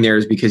you're going there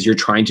is because you're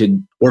trying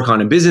to work on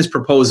a business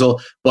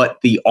proposal, but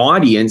the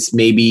audience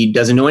maybe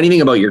doesn't know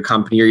anything about your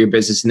company or your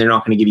business and they're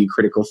not going to give you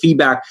critical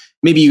feedback.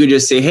 Maybe you could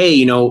just say,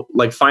 hey,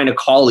 find a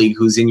colleague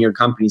who's in your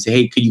company, say,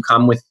 hey, could you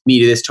come with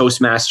me to this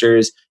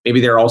Toastmasters? Maybe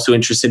they're also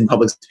interested in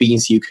public speaking,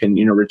 so you can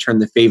return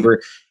the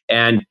favor.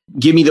 And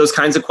give me those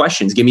kinds of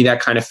questions. Give me that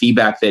kind of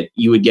feedback that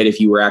you would get if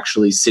you were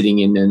actually sitting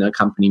in a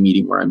company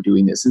meeting where I'm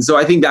doing this. And so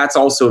I think that's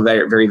also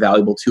very, very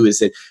valuable too, is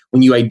that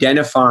when you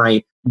identify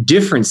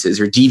differences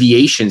or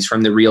deviations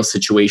from the real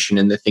situation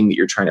and the thing that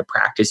you're trying to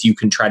practice, you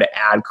can try to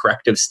add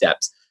corrective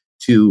steps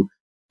to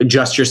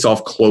adjust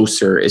yourself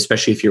closer,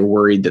 especially if you're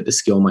worried that the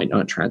skill might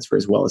not transfer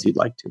as well as you'd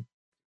like to.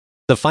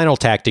 The final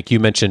tactic you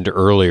mentioned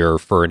earlier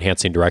for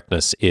enhancing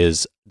directness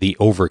is the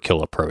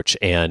overkill approach.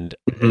 And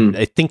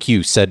I think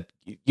you said,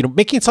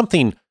 making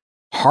something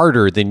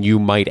harder than you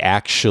might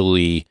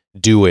actually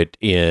do it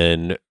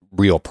in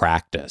real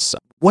practice.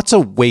 What's a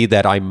way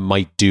that I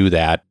might do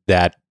that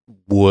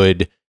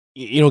would,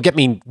 get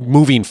me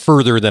moving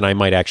further than I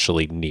might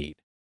actually need?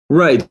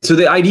 Right. So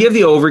the idea of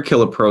the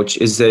overkill approach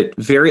is that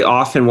very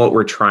often what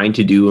we're trying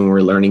to do when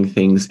we're learning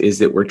things is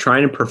that we're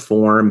trying to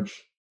perform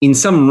in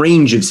some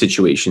range of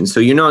situations. So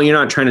you're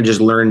not trying to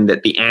just learn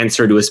that the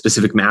answer to a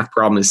specific math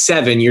problem is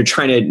 7. You're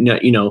trying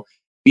to,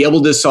 be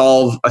able to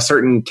solve a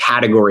certain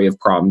category of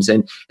problems.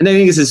 And I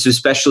think this is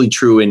especially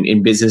true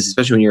in business,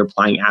 especially when you're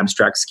applying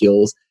abstract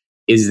skills,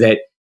 is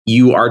that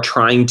you are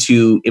trying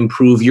to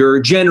improve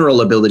your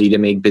general ability to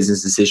make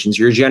business decisions,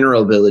 your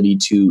general ability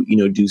to,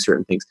 do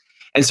certain things.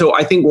 And so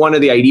I think one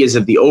of the ideas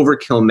of the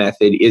overkill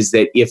method is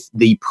that if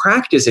the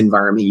practice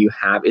environment you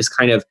have is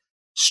kind of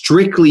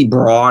strictly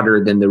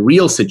broader than the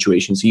real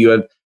situation, so you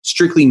have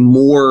strictly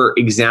more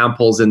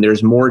examples and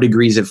there's more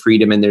degrees of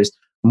freedom and there's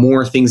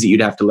more things that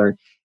you'd have to learn,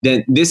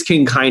 then this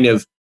can kind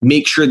of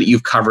make sure that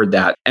you've covered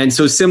that. And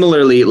so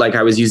similarly, like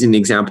I was using the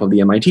example of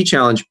the MIT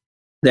challenge,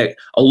 that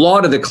a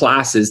lot of the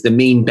classes, the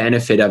main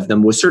benefit of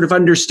them was sort of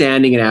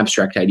understanding an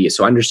abstract idea.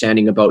 So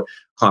understanding about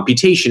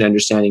computation,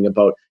 understanding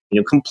about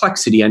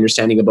complexity,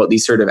 understanding about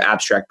these sort of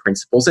abstract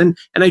principles. And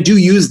I do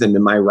use them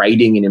in my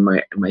writing and in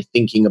my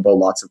thinking about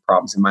lots of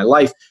problems in my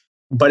life.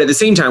 But at the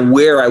same time,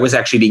 where I was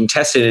actually being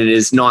tested, it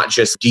is not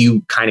just, do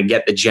you kind of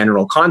get the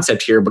general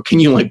concept here, but can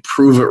you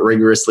prove it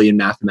rigorously and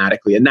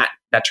mathematically? And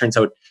that turns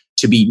out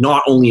to be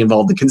not only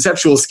involve the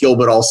conceptual skill,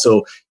 but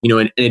also,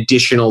 an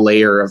additional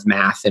layer of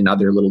math and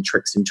other little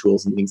tricks and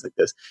tools and things like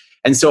this.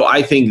 And so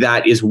I think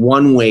that is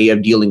one way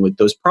of dealing with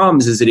those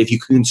problems, is that if you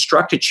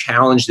construct a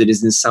challenge that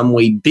is in some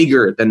way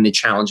bigger than the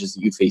challenges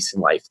that you face in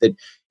life, that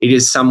it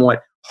is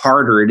somewhat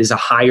harder, it is a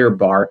higher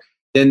bar,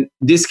 then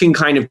this can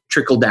kind of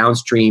trickle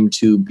downstream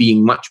to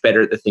being much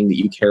better at the thing that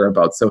you care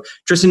about. So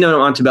Tristan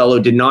Montebello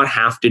did not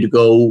have to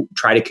go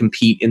try to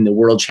compete in the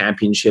world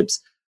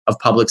championships of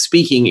public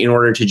speaking in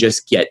order to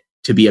just get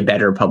to be a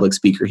better public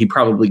speaker. He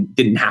probably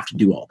didn't have to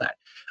do all that.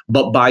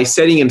 But by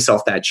setting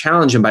himself that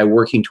challenge and by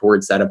working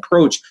towards that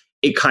approach,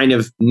 it kind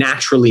of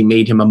naturally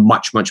made him a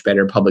much, much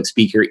better public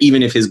speaker,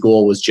 even if his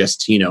goal was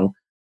just, to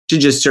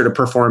just sort of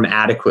perform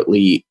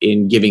adequately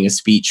in giving a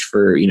speech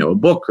for, a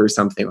book or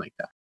something like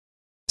that.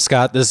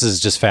 Scott, this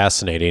is just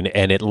fascinating,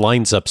 and it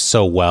lines up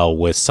so well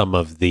with some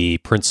of the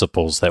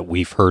principles that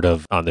we've heard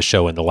of on the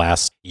show in the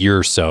last year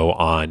or so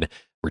on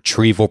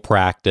retrieval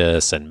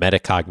practice and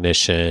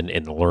metacognition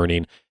in the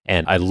learning.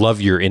 And I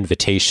love your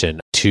invitation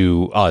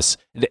to us,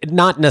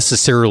 not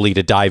necessarily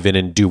to dive in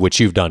and do what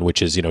you've done,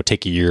 which is,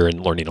 take a year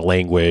and learning a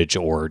language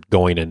or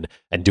going and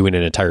doing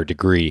an entire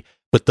degree,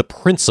 but the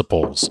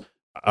principles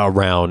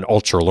around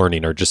ultra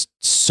learning are just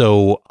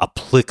so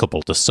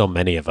applicable to so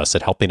many of us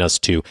at helping us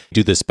to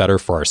do this better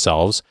for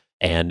ourselves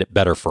and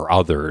better for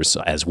others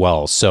as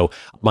well. So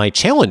my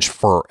challenge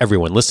for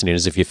everyone listening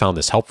is, if you found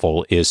this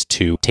helpful, is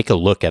to take a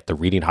look at the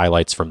reading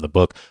highlights from the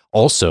book.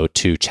 Also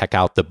to check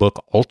out the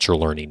book Ultra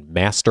Learning,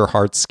 Master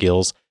Hard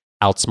Skills,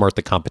 Outsmart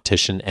the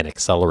Competition, and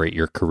Accelerate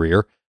Your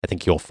Career. I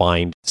think you'll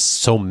find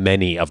so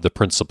many of the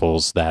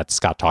principles that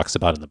Scott talks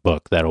about in the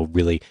book that'll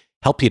really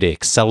help you to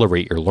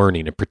accelerate your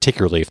learning, and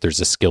particularly if there's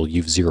a skill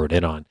you've zeroed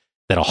in on,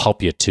 that'll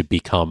help you to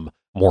become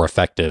more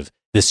effective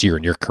this year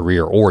in your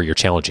career, or you're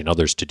challenging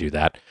others to do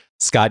that.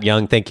 Scott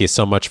Young, thank you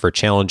so much for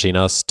challenging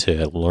us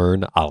to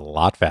learn a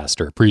lot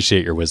faster.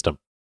 Appreciate your wisdom.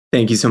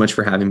 Thank you so much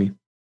for having me.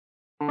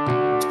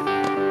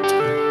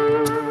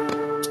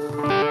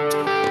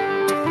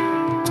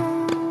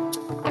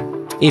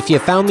 If you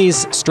found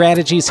these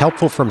strategies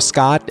helpful from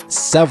Scott,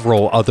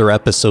 several other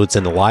episodes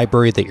in the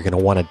library that you're going to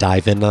want to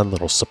dive in on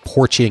that'll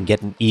support you in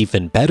getting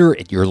even better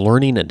at your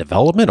learning and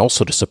development,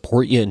 also to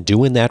support you in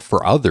doing that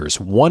for others.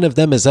 One of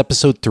them is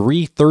episode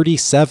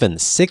 337,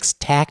 6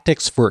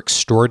 Tactics for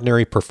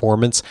Extraordinary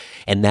Performance.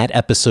 And that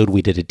episode,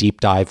 we did a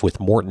deep dive with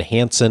Morten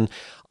Hansen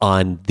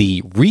on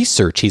the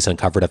research he's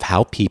uncovered of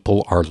how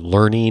people are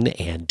learning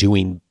and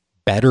doing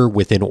better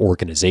within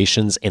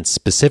organizations. And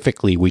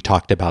specifically, we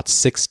talked about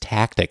 6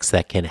 tactics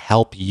that can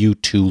help you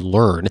to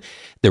learn.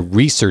 The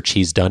research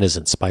he's done has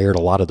inspired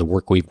a lot of the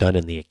work we've done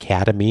in the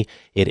Academy.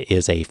 It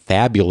is a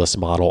fabulous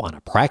model on a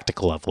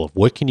practical level of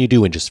what can you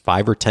do in just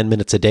 5 or 10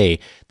 minutes a day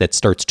that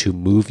starts to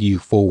move you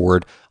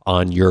forward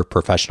on your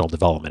professional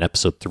development.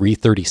 Episode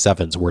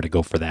 337 is where to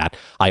go for that.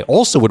 I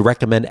also would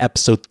recommend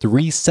episode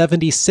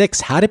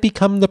 376, How to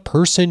Become the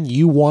Person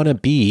You Want to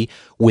Be,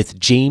 with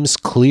James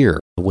Clear.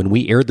 When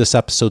we aired this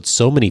episode,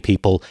 so many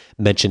people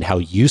mentioned how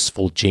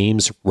useful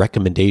James'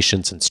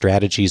 recommendations and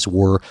strategies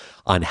were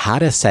on how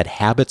to set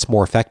habits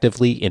more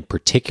effectively. In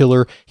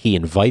particular, he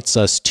invites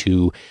us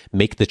to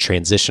make the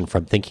transition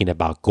from thinking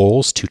about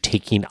goals to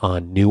taking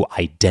on new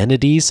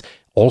identities.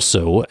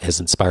 Also has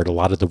inspired a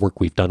lot of the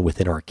work we've done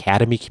within our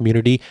Academy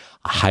community.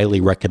 I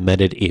highly recommend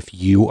it if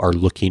you are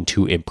looking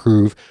to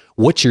improve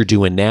what you're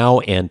doing now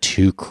and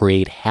to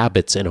create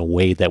habits in a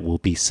way that will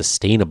be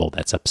sustainable.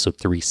 That's episode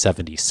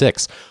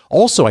 376.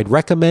 Also, I'd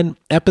recommend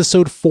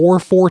episode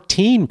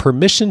 414,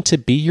 Permission to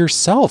Be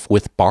Yourself,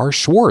 with Bar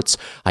Schwartz.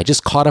 I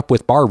just caught up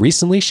with Bar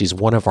recently. She's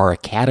one of our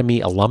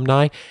Academy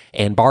alumni,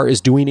 and Bar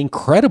is doing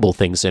incredible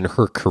things in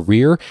her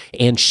career,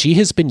 and she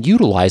has been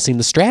utilizing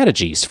the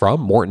strategies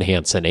from Morten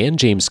Hansen and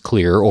James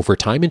Clear over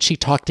time, and she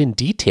talked in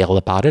detail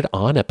about it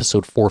on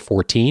episode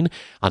 414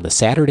 on the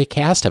Saturday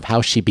cast of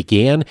how she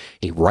began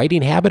a writing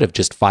habit of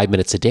just 5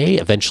 minutes a day,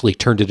 eventually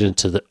turned it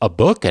into a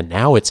book, and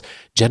now it's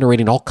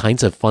generating all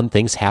kinds of fun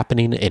things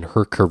happening in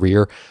her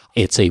career.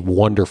 It's a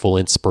wonderful,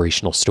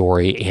 inspirational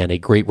story and a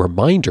great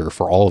reminder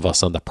for all of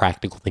us on the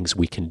practical things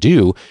we can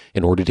do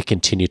in order to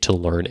continue to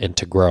learn and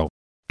to grow.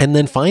 And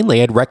then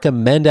finally, I'd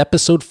recommend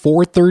episode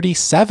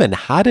 437,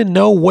 How to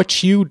Know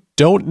What You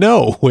Don't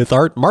Know, with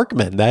Art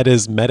Markman. That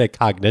is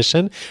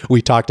metacognition.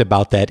 We talked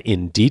about that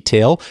in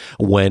detail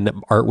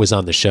when Art was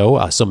on the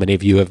show. So many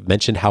of you have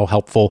mentioned how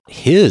helpful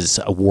his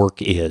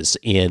work is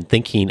in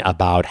thinking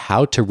about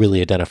how to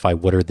really identify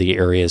what are the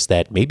areas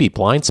that may be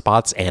blind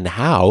spots and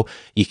how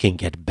you can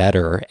get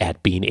better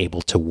at being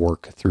able to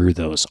work through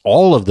those.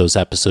 All of those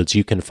episodes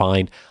you can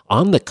find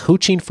on the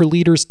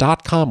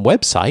coachingforleaders.com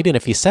website. And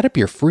if you set up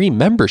your free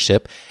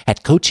membership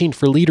at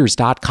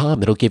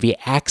coachingforleaders.com, it'll give you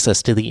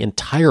access to the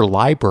entire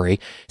library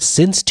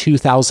since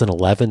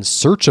 2011,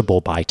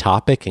 searchable by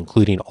topic,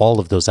 including all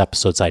of those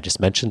episodes I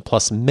just mentioned,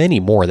 plus many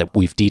more that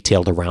we've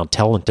detailed around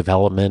talent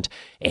development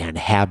and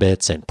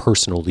habits and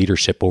personal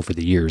leadership over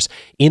the years.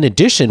 In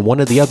addition, one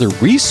of the other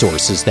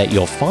resources that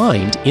you'll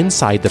find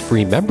inside the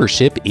free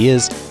membership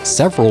is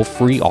several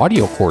free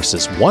audio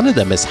courses. One of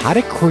them is How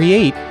to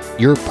Create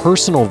Your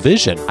Personal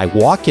Vision. I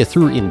walk you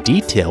through in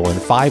detail in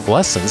 5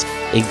 lessons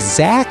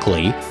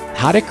exactly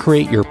how to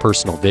create your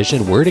personal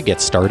vision, where to get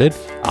started,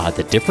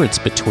 the difference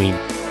between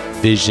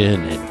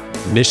vision and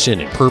mission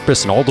and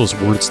purpose and all those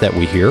words that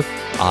we hear.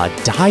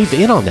 Dive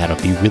in on that.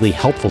 It'll be really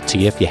helpful to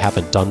you if you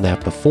haven't done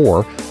that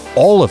before.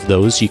 All of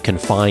those you can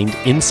find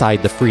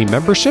inside the free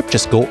membership.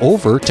 Just go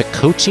over to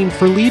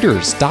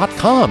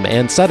coachingforleaders.com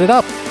and set it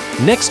up.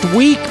 Next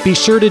week, be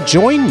sure to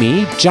join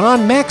me.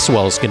 John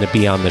Maxwell is going to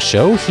be on the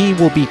show. He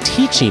will be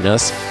teaching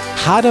us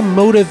how to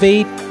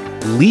motivate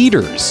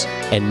leaders.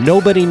 And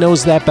nobody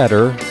knows that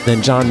better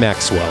than John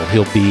Maxwell.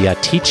 He'll be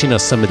teaching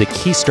us some of the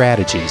key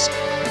strategies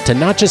to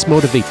not just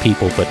motivate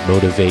people, but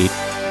motivate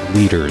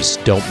leaders.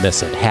 Don't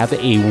miss it. Have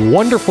a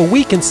wonderful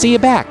week and see you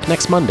back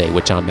next Monday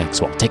with John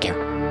Maxwell. Take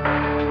care.